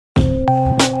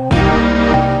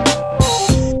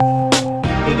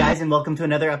guys, and welcome to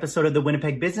another episode of the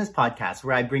Winnipeg Business Podcast,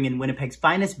 where I bring in Winnipeg's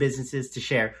finest businesses to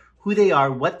share who they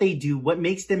are, what they do, what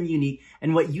makes them unique,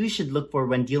 and what you should look for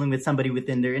when dealing with somebody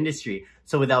within their industry.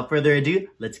 So without further ado,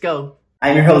 let's go.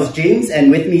 I'm your host, James,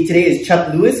 and with me today is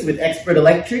Chuck Lewis with Expert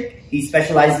Electric. He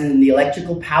specializes in the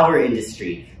electrical power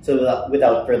industry. So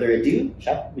without further ado,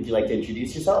 Chuck, would you like to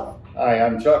introduce yourself? Hi,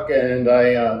 I'm Chuck, and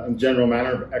I'm General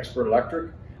Manager of Expert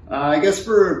Electric. I guess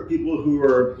for people who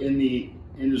are in the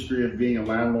industry of being a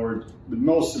landlord, the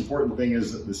most important thing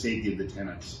is the safety of the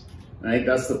tenants. And I think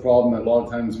that's the problem. A lot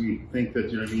of times we think that,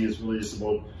 it's really just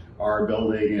about our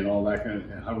building and all that kind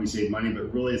of how we save money,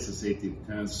 but really it's the safety of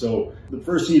the tenants. So the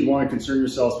first thing you'd want to concern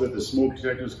yourselves with is smoke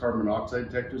detectors, carbon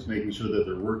monoxide detectors, making sure that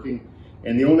they're working.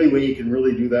 And the only way you can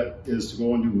really do that is to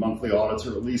go and do monthly audits,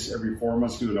 or at least every 4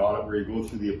 months do an audit where you go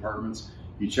through the apartments,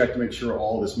 you check to make sure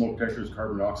all the smoke detectors,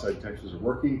 carbon monoxide detectors are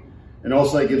working. And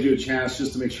also that gives you a chance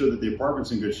just to make sure that the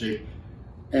apartment's in good shape.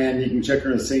 And you can check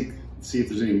around the sink, see if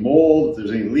there's any mold, if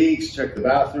there's any leaks, check the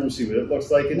bathroom, see what it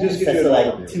looks like. And just give you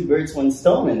an overview. Two birds, one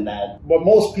stone in that. What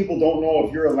most people don't know,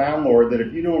 if you're a landlord, that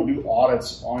if you don't do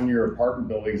audits on your apartment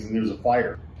buildings and there's a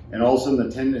fire, and all of a sudden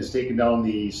the tenant has taken down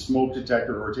the smoke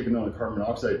detector or taken down the carbon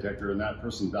monoxide detector and that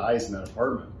person dies in that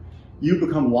apartment, you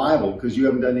become liable because you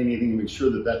haven't done anything to make sure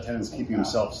that that tenant's keeping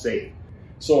himself safe.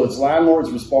 So it's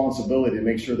landlord's responsibility to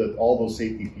make sure that all those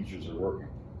safety features are working.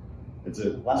 It's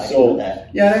a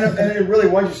and it really,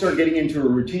 once you start getting into a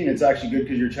routine, it's actually good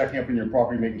because you're checking up on your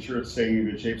property, making sure it's staying in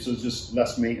good shape. So it's just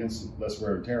less maintenance, less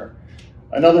wear and tear.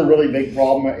 Another really big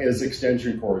problem is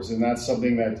extension cords, and that's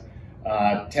something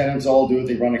that tenants all do.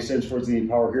 They run extension cords, they need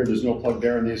power here. There's no plug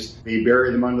there, and they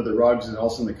bury them under the rugs, and all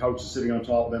of a sudden the couch is sitting on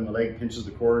top, then the leg pinches the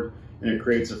cord, and it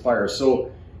creates a fire.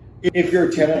 So if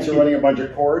your tenants are running a bunch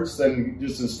of cords, then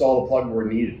just install a plug where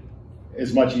needed.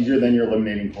 It's much easier than you're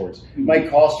eliminating cords. It might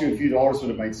cost you a few dollars,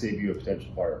 but it might save you a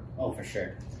potential fire. Oh, for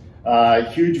sure.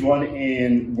 Huge one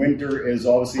in winter is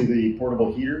obviously the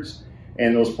portable heaters.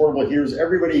 And those portable heaters,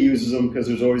 everybody uses them because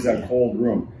there's always that cold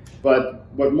room. But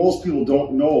what most people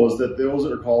don't know is that those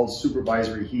are called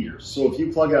supervisory heaters. So if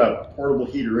you plug a portable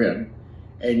heater in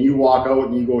and you walk out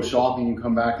and you go shopping, you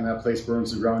come back and that place burns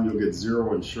to the ground, you'll get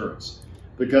zero insurance.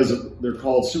 Because they're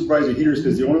called supervisory heaters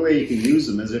because the only way you can use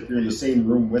them is if you're in the same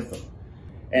room with them.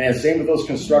 And it's same with those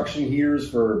construction heaters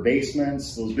for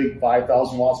basements, those big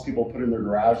 5,000 watts people put in their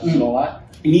garages and all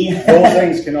that. Those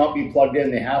things cannot be plugged in.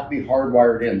 They have to be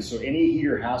hardwired in. So any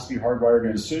heater has to be hardwired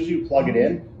in. As soon as you plug it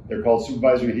in, they're called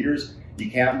supervisory heaters. You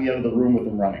can't be out of the room with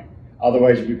them running.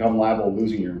 Otherwise, you become liable of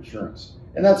losing your insurance.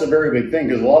 And that's a very big thing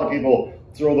because a lot of people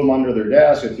throw them under their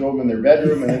desk or throw them in their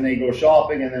bedroom and then they go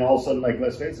shopping and then all of a sudden, like,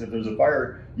 let's face it, if there's a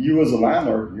fire, you as a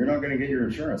landlord, you're not going to get your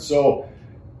insurance. So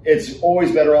it's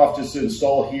always better off just to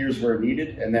install heaters where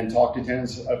needed and then talk to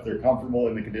tenants if they're comfortable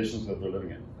in the conditions that they're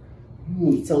living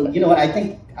in. So, you know what, I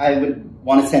think I would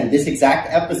want to send this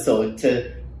exact episode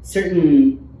to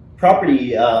certain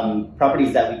properties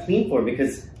that we clean for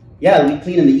because, yeah, we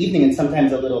clean in the evening and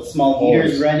sometimes a little small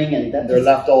heater's running and they're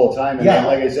left all the time. And then,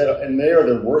 like I said, and they are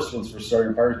the worst ones for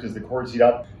starting fires because the cords heat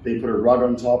up, they put a rug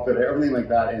on top of it, everything like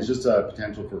that, and it's just a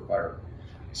potential for fire.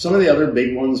 Some of the other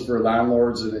big ones for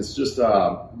landlords, and it's just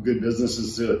good business,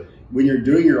 is to, when you're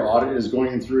doing your audit, is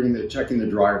going in through and checking the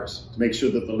dryers to make sure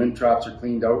that the lint traps are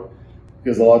cleaned out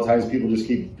because a lot of times people just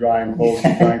keep drying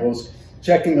clothes,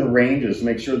 checking the ranges to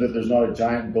make sure that there's not a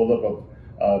giant buildup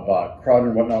of crud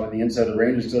and whatnot on the inside of the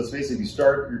ranges. Because let's face it, if you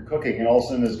start your cooking and all of a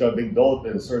sudden it's got a big buildup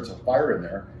and it starts a fire in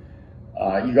there,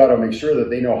 you got to make sure that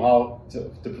they know how to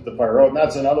put the fire out. And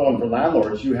that's another one for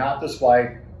landlords. You have to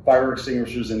supply fire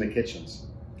extinguishers in the kitchens.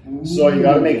 So you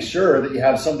got to make sure that you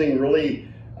have something really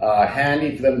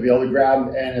handy for them to be able to grab,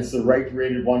 and it's the right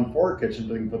rated one for a kitchen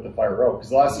so they can put the fire out. Because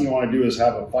the last thing you want to do is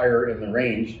have a fire in the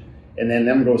range and then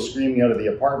them go screaming out of the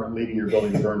apartment, leaving your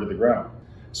building to burn to the ground.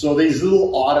 So these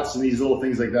little audits and these little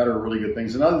things like that are really good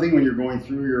things. Another thing when you're going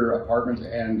through your apartment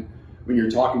and when you're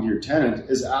talking to your tenant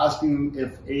is asking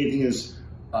if anything is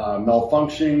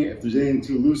malfunctioning, if there's anything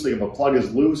too loose, like if a plug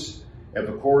is loose, if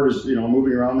a cord is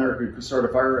moving around there, it could start a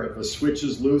fire. If a switch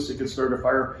is loose, it could start a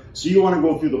fire. So you want to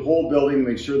go through the whole building and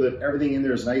make sure that everything in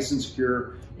there is nice and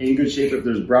secure, in good shape. If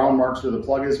there's brown marks where the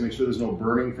plug is, make sure there's no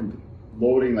burning from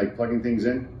loading, like plugging things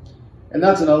in. And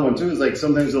that's another one too, is like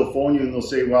sometimes they'll phone you and they'll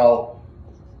say, well,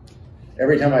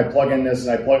 every time I plug in this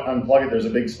and I unplug it, there's a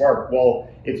big spark. Well,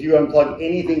 if you unplug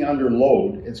anything under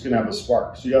load, it's going to have a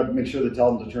spark. So you have to make sure to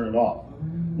tell them to turn it off.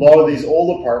 A lot of these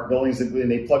old apart buildings, when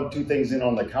they plug two things in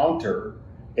on the counter,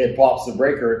 it pops the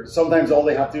breaker. Sometimes all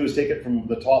they have to do is take it from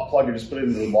the top plug and just put it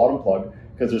into the bottom plug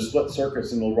because they're split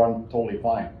circuits and they'll run totally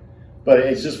fine. But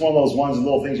it's just one of those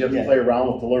little things you have to play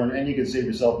around with to learn, and you can save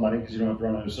yourself money because you don't have to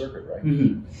run on a circuit, right?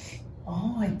 Mm-hmm.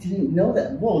 Oh, I didn't know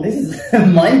that. Whoa, this is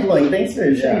mind-blowing. Thanks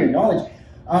for sharing your knowledge.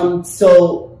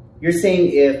 So you're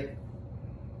saying if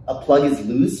a plug is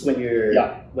loose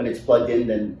when it's plugged in,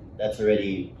 then that's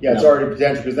already... Yeah, it's already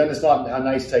potential, because then it's not a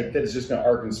nice tight fit. It's just going to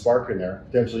arc and spark in there,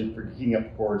 potentially for heating up the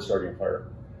cord, starting a fire.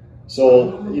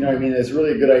 So, you know what I mean? It's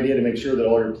really a good idea to make sure that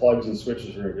all your plugs and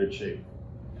switches are in good shape.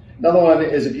 Another one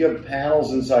is if you have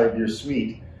panels inside of your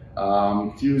suite,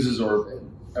 fuses or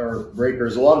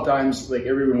breakers, a lot of times, like,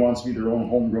 everyone wants to be their own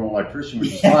homegrown electrician,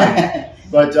 which is fine,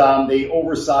 but they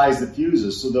oversize the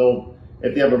fuses. So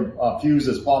if they have a fuse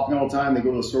that's popping all the time, they go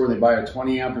to the store and they buy a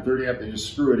 20 amp or 30 amp, they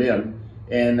just screw it in,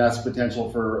 and that's potential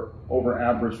for over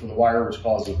amperage for the wire, which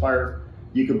causes a fire.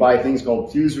 You could buy things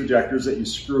called fuse rejectors that you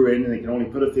screw in, and they can only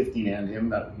put a 15 amp in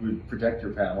that would protect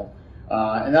your panel.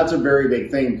 And that's a very big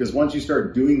thing, because once you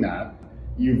start doing that,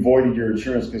 you voided your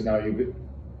insurance because now you've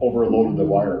overloaded the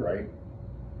wire, right?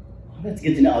 That's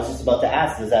good to know. I was just about to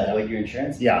ask, does that void your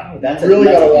insurance? Yeah, you really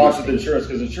got to watch with insurance,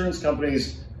 because insurance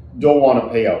companies don't want to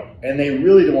pay out. And they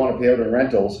really don't want to pay out in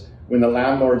rentals when the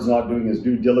landlord's not doing his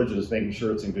due diligence, making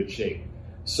sure it's in good shape.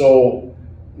 So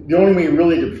the only way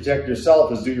really to protect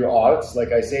yourself is do your audits.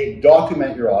 Like I say,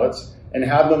 document your audits and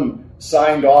have them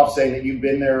signed off saying that you've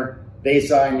been there. They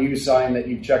sign, you sign that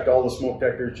you've checked all the smoke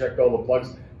detectors, checked all the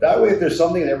plugs. That way, if there's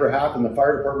something that ever happened, the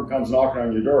fire department comes knocking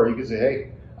on your door, you can say,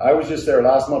 hey, I was just there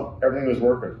last month, everything was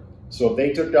working. So if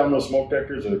they took down those smoke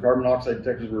detectors or the carbon monoxide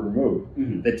detectors were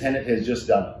removed, the tenant has just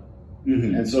done it.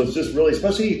 And so it's just really,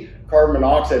 especially carbon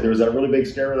monoxide, there was that really big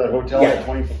scare at that hotel, that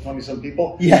 20 some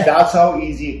people. That's how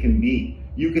easy it can be.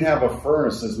 You can have a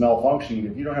furnace that's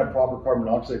malfunctioning. If you don't have proper carbon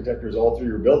monoxide detectors all through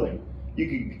your building, you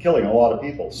could be killing a lot of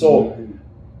people. So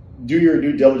do your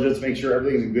due diligence, make sure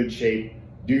everything's in good shape,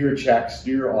 do your checks,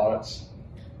 do your audits.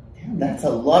 Damn, that's a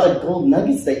lot of gold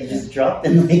nuggets that you just dropped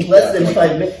in like less than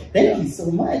 5 minutes. Thank you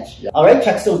so much. All right,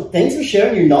 Chuck, so thanks for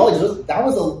sharing your knowledge. That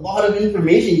was a lot of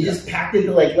information you just packed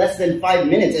into like less than 5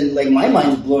 minutes, and like my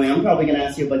mind's blowing. I'm probably going to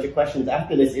ask you a bunch of questions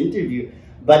after this interview.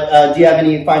 But do you have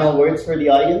any final words for the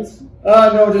audience?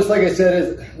 No, just like I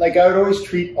said, I would always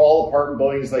treat all apartment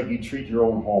buildings like you treat your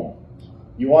own home.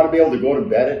 You want to be able to go to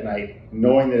bed at night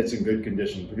knowing that it's in good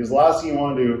condition, because the last thing you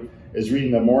want to do is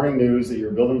reading the morning news that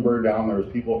your building burned down, there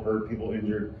was people hurt, people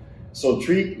injured. So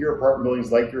treat your apartment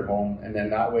buildings like your home, and then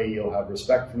that way you'll have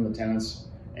respect from the tenants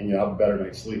and you'll have a better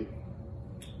night's sleep.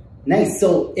 Nice.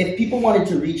 So if people wanted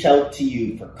to reach out to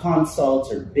you for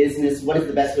consults or business, what is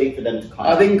the best way for them to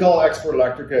contact? They can call Export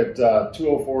Electric at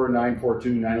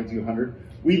 204-942-9200.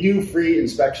 We do free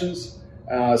inspections.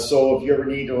 So if you ever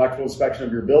need an electrical inspection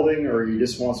of your building, or you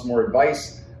just want some more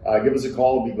advice, give us a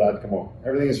call. We'll be glad to come out.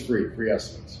 Everything is free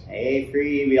estimates. Hey,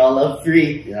 free. We all love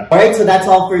free. All right, so that's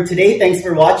all for today. Thanks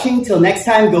for watching. Till next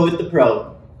time, go with the pro.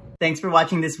 Thanks for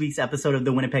watching this week's episode of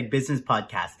the Winnipeg Business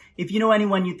Podcast. If you know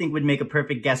anyone you think would make a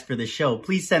perfect guest for the show,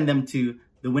 please send them to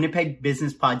the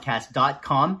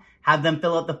winnipegbusinesspodcast.com. Have them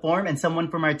fill out the form, and someone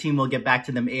from our team will get back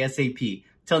to them ASAP.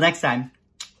 Till next time.